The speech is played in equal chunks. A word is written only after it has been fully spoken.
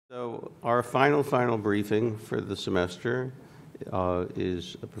So our final briefing for the semester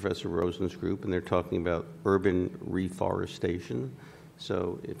is Professor Rosen's group, and they're talking about urban reforestation.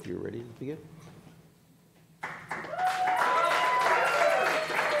 So if you're ready to begin.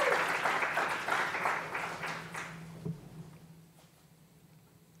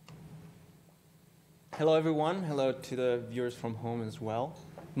 Hello, everyone. Hello to the viewers from home as well.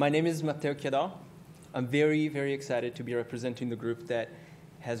 My name is Matteo Chiada. I'm very excited to be representing the group that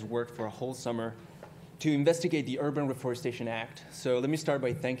has worked for a whole summer to investigate the Urban Reforestation Act. So let me start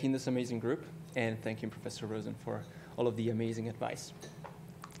by thanking this amazing group and thanking Professor Rosen for all of the amazing advice.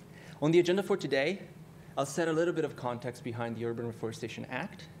 On the agenda for today, I'll set a little bit of context behind the Urban Reforestation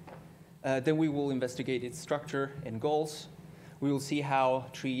Act. Then we will investigate its structure and goals. We will see how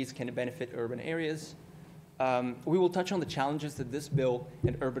trees can benefit urban areas. We will touch on the challenges that this bill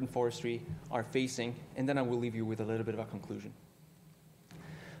and urban forestry are facing, and then I will leave you with a little bit of a conclusion.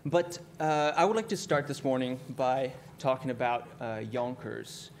 But I would like to start this morning by talking about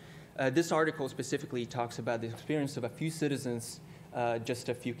Yonkers. This article specifically talks about the experience of a few citizens just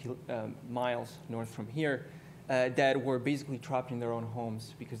a few miles north from here that were basically trapped in their own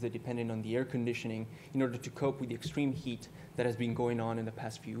homes because they depended on the air conditioning in order to cope with the extreme heat that has been going on in the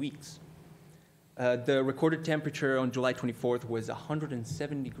past few weeks. The recorded temperature on July 24th was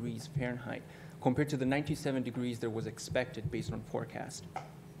 107 degrees Fahrenheit, compared to the 97 degrees that was expected based on forecast.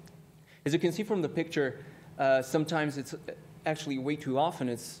 As you can see from the picture, sometimes it's actually way too often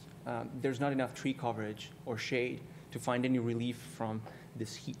there's not enough tree coverage or shade to find any relief from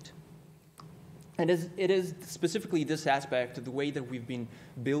this heat. And it is specifically this aspect, the way that we've been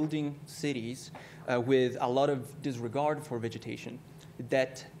building cities with a lot of disregard for vegetation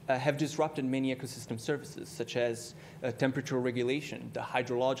that have disrupted many ecosystem services, such as temperature regulation, the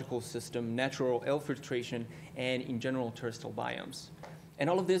hydrological system, natural air filtration, and in general terrestrial biomes. And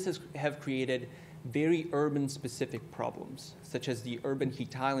all of this have created very urban-specific problems, such as the urban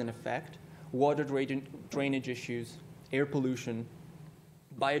heat island effect, water drainage issues, air pollution,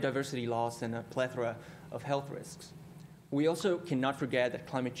 biodiversity loss, and a plethora of health risks. We also cannot forget that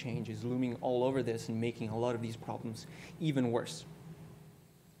climate change is looming all over this and making a lot of these problems even worse.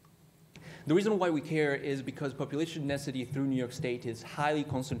 The reason why we care is because population density through New York State is highly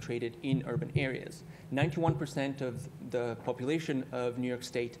concentrated in urban areas. 91% of the population of New York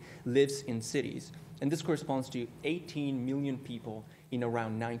State lives in cities, and this corresponds to 18 million people in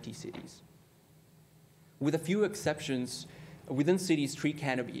around 90 cities. With a few exceptions, within cities, tree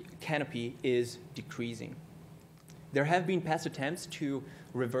canopy is decreasing. There have been past attempts to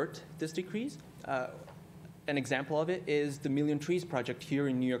revert this decrease. An example of it is the Million Trees Project here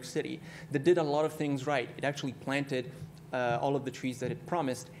in New York City that did a lot of things right. It actually planted all of the trees that it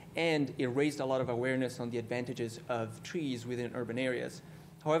promised, and it raised a lot of awareness on the advantages of trees within urban areas.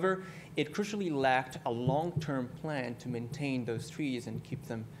 However, it crucially lacked a long-term plan to maintain those trees and keep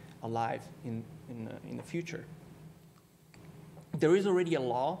them alive in the future. There is already a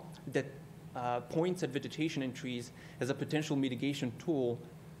law that points at vegetation in trees as a potential mitigation tool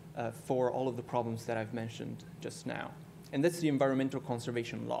for all of the problems that I've mentioned just now. And that's the Environmental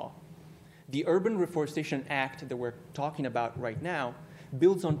Conservation Law. The Urban Reforestation Act that we're talking about right now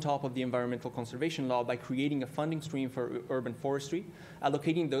builds on top of the Environmental Conservation Law by creating a funding stream for urban forestry,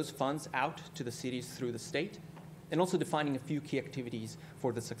 allocating those funds out to the cities through the state, and also defining a few key activities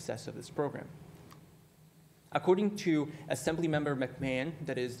for the success of this program. According to Assemblymember McMahon,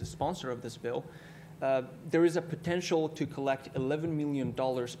 that is the sponsor of this bill, there is a potential to collect $11 million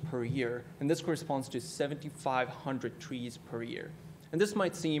per year, and this corresponds to 7,500 trees per year. And this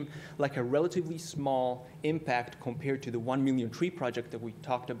might seem like a relatively small impact compared to the 1 million tree project that we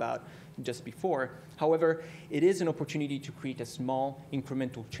talked about just before. However, it is an opportunity to create a small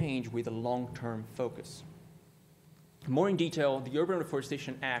incremental change with a long-term focus. More in detail, the Urban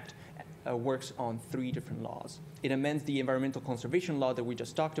Reforestation Act works on 3 different laws. It amends the Environmental Conservation Law that we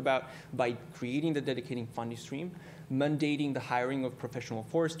just talked about by creating the dedicated funding stream, mandating the hiring of professional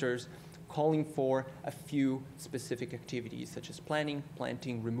foresters, calling for a few specific activities such as planning,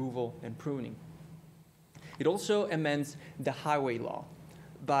 planting, removal, and pruning. It also amends the highway law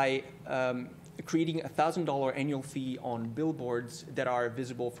by creating a $1,000 annual fee on billboards that are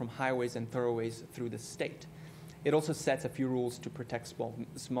visible from highways and thoroughways through the state. It also sets a few rules to protect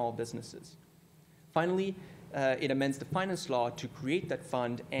small businesses. Finally, it amends the finance law to create that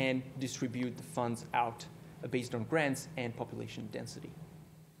fund and distribute the funds out based on grants and population density.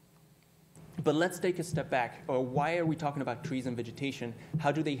 But let's take a step back. Why are we talking about trees and vegetation?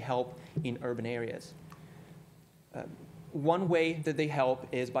 How do they help in urban areas? One way that they help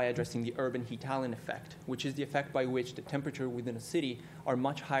is by addressing the urban heat island effect, which is the effect by which the temperature within a city are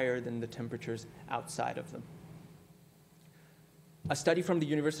much higher than the temperatures outside of them. A study from the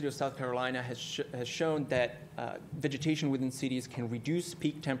University of South Carolina has shown that vegetation within cities can reduce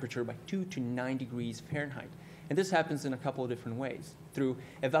peak temperature by 2 to 9 degrees Fahrenheit. And this happens in a couple of different ways. Through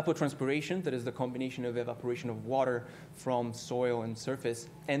evapotranspiration, that is the combination of evaporation of water from soil and surface,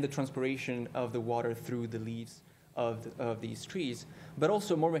 and the transpiration of the water through the leaves of these trees, but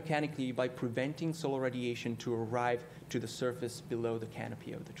also more mechanically by preventing solar radiation to arrive to the surface below the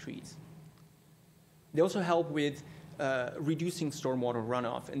canopy of the trees. They also help with reducing stormwater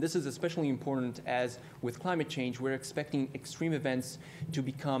runoff, and this is especially important as with climate change, we're expecting extreme events to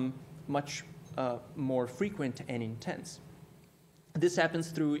become much more frequent and intense. This happens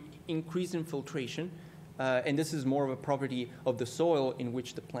through increased infiltration, and this is more of a property of the soil in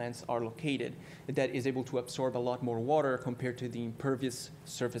which the plants are located that is able to absorb a lot more water compared to the impervious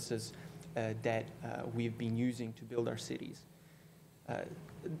surfaces that we've been using to build our cities.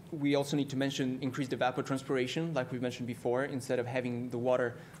 We also need to mention increased evapotranspiration, like we mentioned before. Instead of having the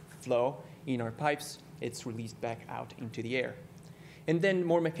water flow in our pipes, it's released back out into the air. And then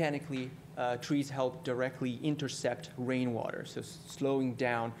more mechanically, trees help directly intercept rainwater, so slowing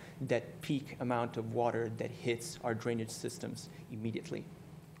down that peak amount of water that hits our drainage systems immediately.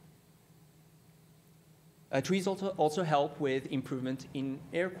 Trees also help with improvement in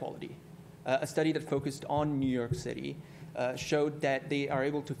air quality. A study that focused on New York City showed that they are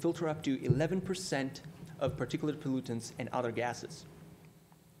able to filter up to 11% of particulate pollutants and other gases.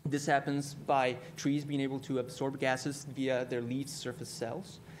 This happens by trees being able to absorb gases via their leaves' surface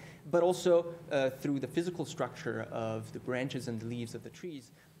cells, but also through the physical structure of the branches and the leaves of the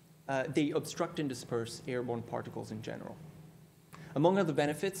trees. They obstruct and disperse airborne particles in general. Among other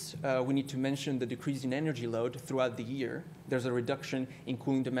benefits, we need to mention the decrease in energy load throughout the year. There's a reduction in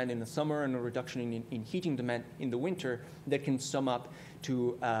cooling demand in the summer and a reduction in heating demand in the winter that can sum up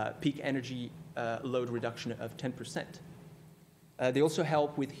to peak energy load reduction of 10%. They also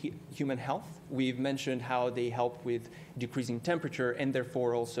help with human health. We've mentioned how they help with decreasing temperature and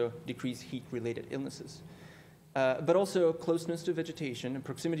therefore also decrease heat-related illnesses. But also closeness to vegetation and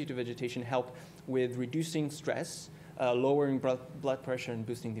proximity to vegetation help with reducing stress, lowering blood pressure, and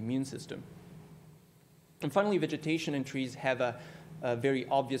boosting the immune system. And finally, vegetation and trees have a very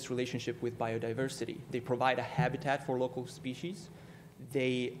obvious relationship with biodiversity. They provide a habitat for local species.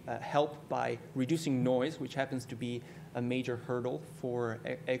 They help by reducing noise, which happens to be a major hurdle for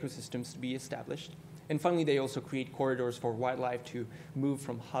ecosystems to be established. And finally, they also create corridors for wildlife to move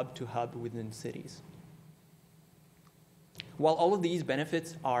from hub to hub within cities. While all of these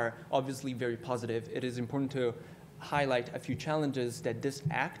benefits are obviously very positive, it is important to highlight a few challenges that this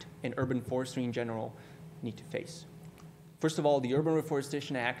act and urban forestry in general need to face. First of all, the Urban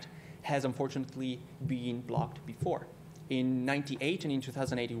Reforestation Act has unfortunately been blocked before. In 1998 and in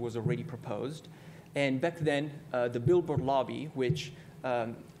 2008, it was already proposed. And back then, the billboard lobby, which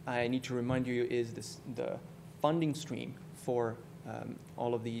I need to remind you is the funding stream for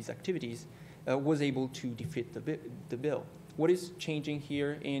all of these activities, was able to defeat the bill. What is changing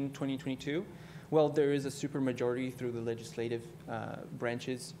here in 2022? Well, there is a supermajority through the legislative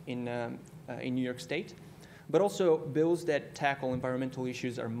branches in New York State, but also bills that tackle environmental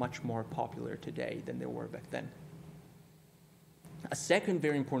issues are much more popular today than they were back then. A second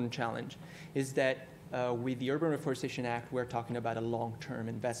very important challenge is that with the Urban Reforestation Act, we're talking about a long-term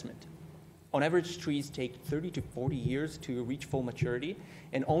investment. On average, trees take 30 to 40 years to reach full maturity,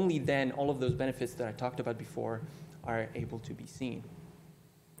 and only then all of those benefits that I talked about before are able to be seen.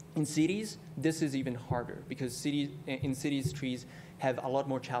 In cities, this is even harder because in cities, trees have a lot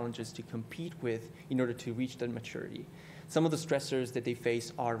more challenges to compete with in order to reach that maturity. Some of the stressors that they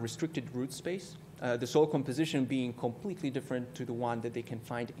face are restricted root space, the soil composition being completely different to the one that they can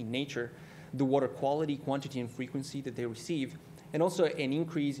find in nature, the water quality, quantity, and frequency that they receive, and also an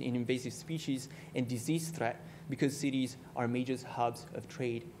increase in invasive species and disease threat because cities are major hubs of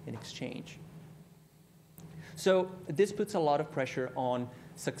trade and exchange. So this puts a lot of pressure on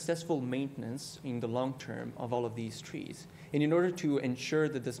successful maintenance in the long term of all of these trees. And in order to ensure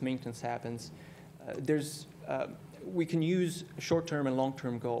that this maintenance happens, we can use short-term and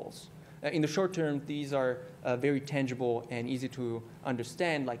long-term goals. In the short term, these are very tangible and easy to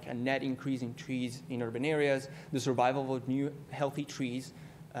understand, like a net increase in trees in urban areas, the survival of new healthy trees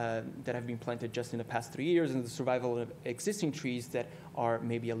that have been planted just in the past 3 years, and the survival of existing trees that are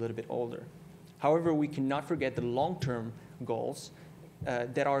maybe a little bit older. However, we cannot forget the long-term goals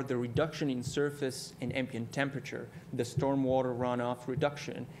that are the reduction in surface and ambient temperature, the stormwater runoff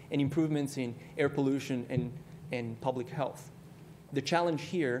reduction, and improvements in air pollution and public health. The challenge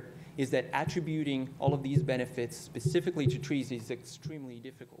here is that attributing all of these benefits specifically to trees is extremely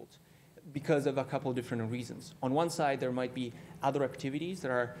difficult because of a couple of different reasons. On one side, there might be other activities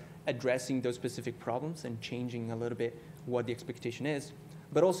that are addressing those specific problems and changing a little bit what the expectation is,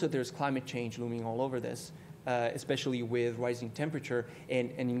 but also there's climate change looming all over this, especially with rising temperature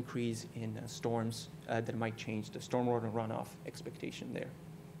and an increase in storms that might change the stormwater runoff expectation there.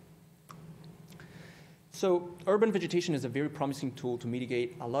 So urban vegetation is a very promising tool to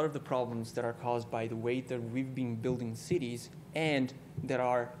mitigate a lot of the problems that are caused by the way that we've been building cities and that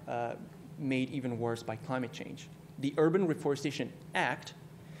are made even worse by climate change. The Urban Reforestation Act,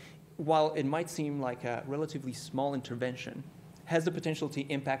 while it might seem like a relatively small intervention, has the potential to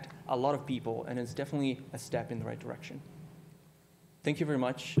impact a lot of people, and it's definitely a step in the right direction. Thank you very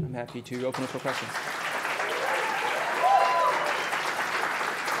much. I'm happy to open it for questions.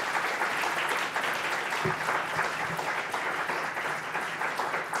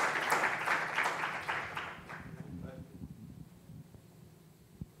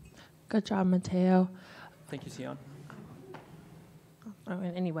 Good job, Matteo. Thank you, Sion.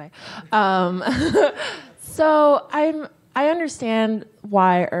 Anyway, so I understand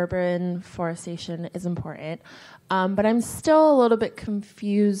why urban forestation is important, but I'm still a little bit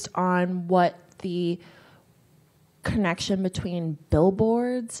confused on what the connection between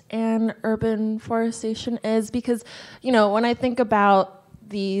billboards and urban forestation is, because, you know, when I think about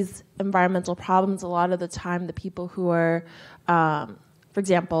these environmental problems, a lot of the time the people who are, for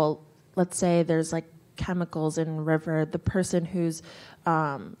example, let's say there's like chemicals in a river, the person who's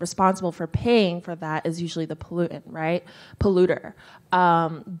responsible for paying for that is usually the pollutant, right? Polluter.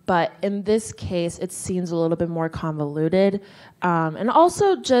 But in this case, it seems a little bit more convoluted. And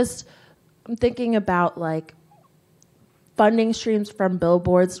also just, I'm thinking about like funding streams from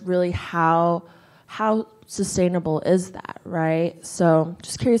billboards, really how sustainable is that, right? So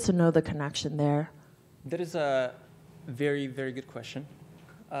just curious to know the connection there. That is a very, very good question.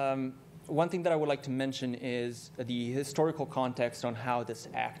 One thing that I would like to mention is the historical context on how this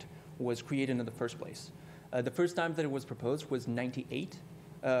act was created in the first place. The first time that it was proposed was 1998,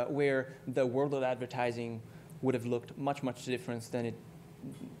 where the world of advertising would have looked much, much different than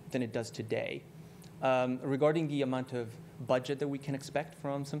it does today. Regarding the amount of budget that we can expect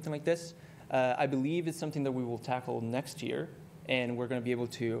from something like this, I believe it's something that we will tackle next year, and we're going to be able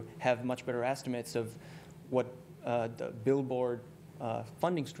to have much better estimates of what the billboard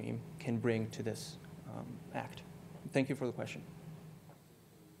funding stream can bring to this act. Thank you for the question.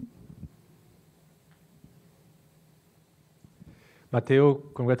 Matteo,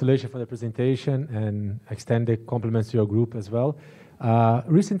 congratulations for the presentation and extended compliments to your group as well.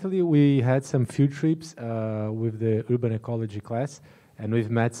 Recently, we had some field trips with the urban ecology class, and we've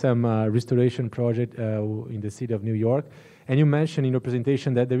met some restoration project in the city of New York. And you mentioned in your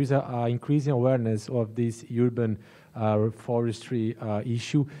presentation that there is an increasing awareness of this urban forestry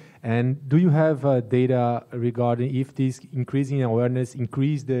issue. And do you have data regarding if this increasing awareness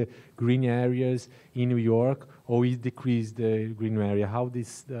increase the green areas in New York, or is decrease the green area? How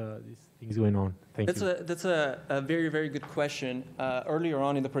this things going on? Thank you. That's a very, very good question. Earlier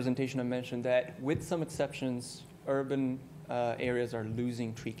on in the presentation, I mentioned that with some exceptions, urban areas are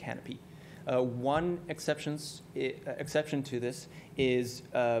losing tree canopy. One exception to this is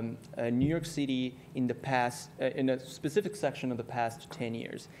New York City in the past, in a specific section of the past 10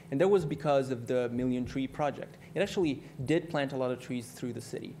 years. And that was because of the Million Tree Project. It actually did plant a lot of trees through the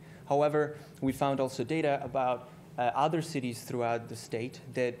city. However, we found also data about other cities throughout the state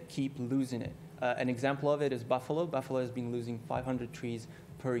that keep losing it. An example of it is Buffalo. Buffalo has been losing 500 trees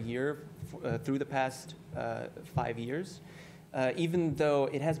per year through the past 5 years. Even though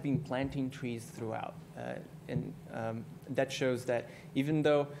it has been planting trees throughout. And that shows that even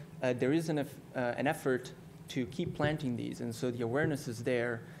though there is an effort to keep planting these, and so the awareness is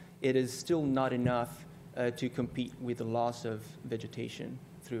there, it is still not enough to compete with the loss of vegetation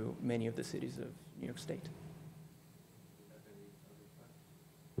through many of the cities of New York State.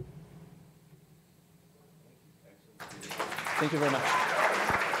 Thank you very much.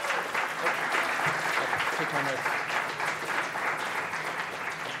 Take my notes.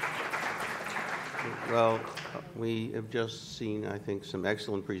 Well, we have just seen, I think, some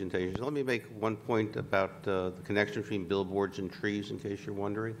excellent presentations. Let me make one point about the connection between billboards and trees, in case you're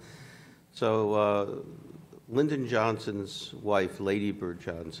wondering. So Lyndon Johnson's wife, Lady Bird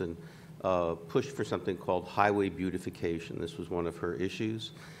Johnson, pushed for something called highway beautification. This was one of her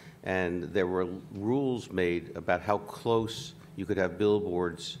issues. And there were rules made about how close you could have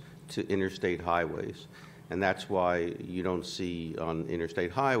billboards to interstate highways. And that's why you don't see on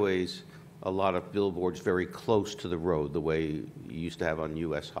interstate highways a lot of billboards very close to the road, the way you used to have on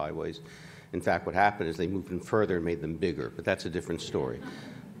U.S. highways. In fact, what happened is they moved them further and made them bigger, but that's a different story.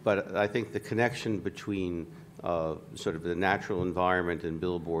 But I think the connection between sort of the natural environment and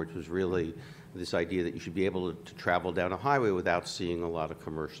billboards was really this idea that you should be able to travel down a highway without seeing a lot of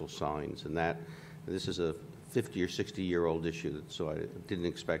commercial signs. And this is a 50 or 60-year-old issue, so I didn't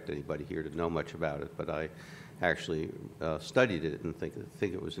expect anybody here to know much about it, but I actually studied it and think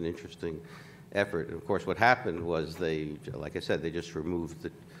it was an interesting effort. And of course, what happened was like I said, they just removed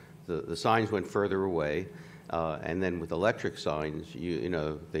the signs went further away, and then with electric signs, you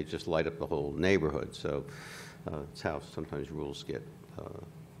know, they just light up the whole neighborhood. So it's how sometimes rules get,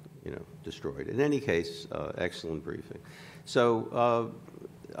 you know, destroyed. In any case, excellent briefing. So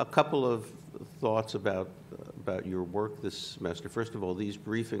a couple of thoughts about your work this semester. First of all, these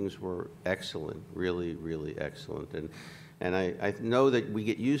briefings were excellent, really, really excellent. And I know that we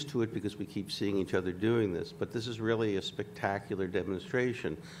get used to it because we keep seeing each other doing this, but this is really a spectacular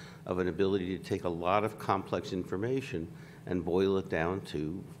demonstration of an ability to take a lot of complex information and boil it down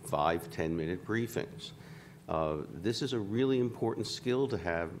to 5-10-minute briefings. This is a really important skill to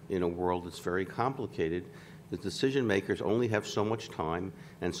have in a world that's very complicated. The decision makers only have so much time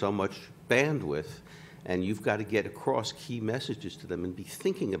and so much bandwidth, and you've got to get across key messages to them and be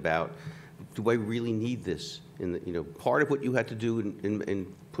thinking about, do I really need this? You know, part of what you had to do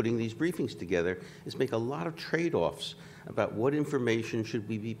in putting these briefings together is make a lot of trade-offs about what information should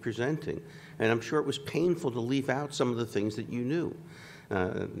we be presenting. And I'm sure it was painful to leave out some of the things that you knew.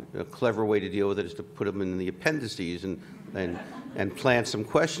 A clever way to deal with it is to put them in the appendices and plant some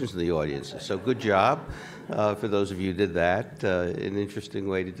questions in the audience. So good job for those of you who did that. An interesting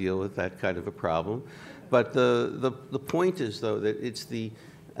way to deal with that kind of a problem. But the point is, though, that it's the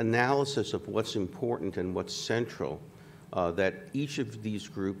analysis of what's important and what's central that each of these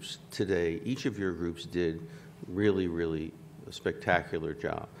groups today, each of your groups did really, really a spectacular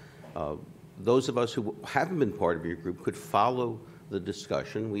job. Those of us who haven't been part of your group could follow the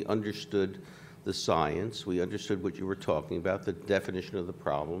discussion. We understood the science. We understood what you were talking about, the definition of the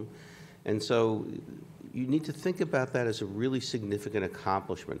problem. And so you need to think about that as a really significant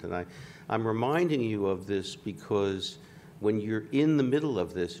accomplishment. And I'm reminding you of this because when you're in the middle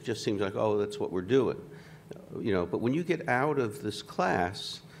of this, it just seems like, oh, that's what we're doing. You know, but when you get out of this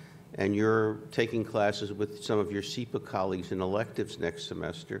class and you're taking classes with some of your SEPA colleagues in electives next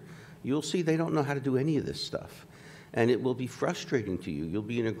semester, you'll see they don't know how to do any of this stuff. And it will be frustrating to you. You'll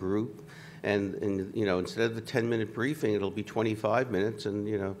be in a group, and you know, instead of the 10-minute briefing, it'll be 25 minutes, and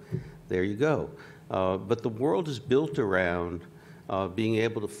you know, there you go. But the world is built around being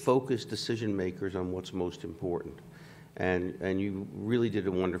able to focus decision makers on what's most important. And you really did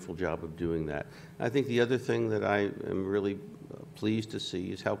a wonderful job of doing that. I think the other thing that I am really pleased to see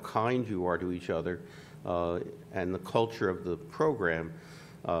is how kind you are to each other and the culture of the program,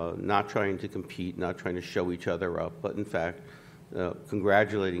 not trying to compete, not trying to show each other up, but in fact,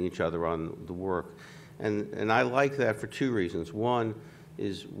 congratulating each other on the work. And I like that for two reasons. One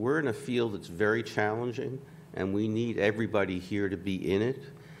is we're in a field that's very challenging, and we need everybody here to be in it,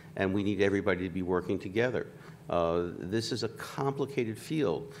 and we need everybody to be working together. This is a complicated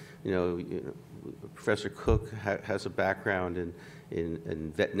field. You know, Professor Cook has a background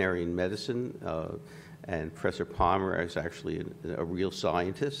in veterinary medicine, and Professor Palmer is actually a real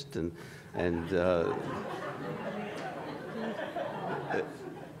scientist, and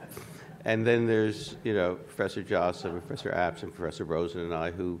then there's, you know, Professor Johnson, Professor Apps, and Professor Rosen and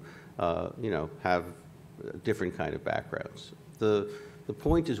I who, you know, have different kind of backgrounds. The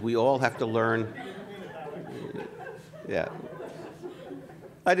point is we all have to learn. Yeah.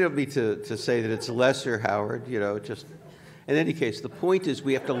 I don't mean to say that it's lesser, Howard, you know, just, in any case, the point is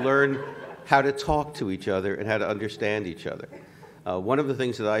we have to learn how to talk to each other and how to understand each other. One of the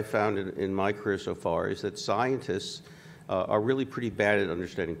things that I found in my career so far is that scientists are really pretty bad at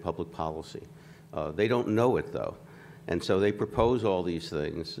understanding public policy. They don't know it, though. And so they propose all these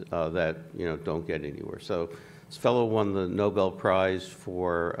things that, you know, don't get anywhere. So this fellow won the Nobel Prize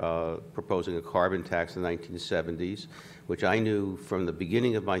for proposing a carbon tax in the 1970s, which I knew from the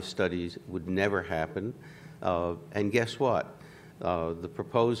beginning of my studies would never happen. And guess what? The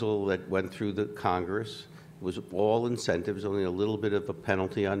proposal that went through the Congress was all incentives, only a little bit of a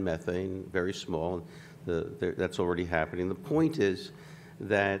penalty on methane, very small. That's already happening. The point is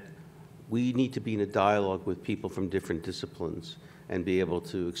that we need to be in a dialogue with people from different disciplines and be able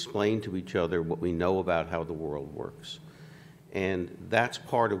to explain to each other what we know about how the world works. And that's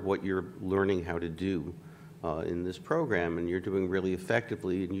part of what you're learning how to do in this program, and you're doing really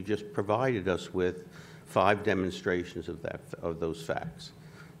effectively, and you just provided us with 5 demonstrations of those facts.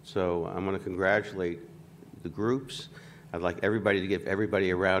 So I'm going to congratulate the groups. I'd like everybody to give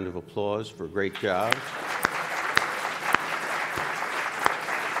everybody a round of applause for a great job.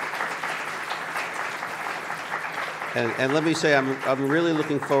 And let me say, I'm really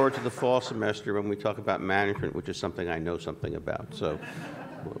looking forward to the fall semester when we talk about management, which is something I know something about. So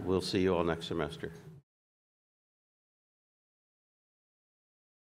we'll see you all next semester.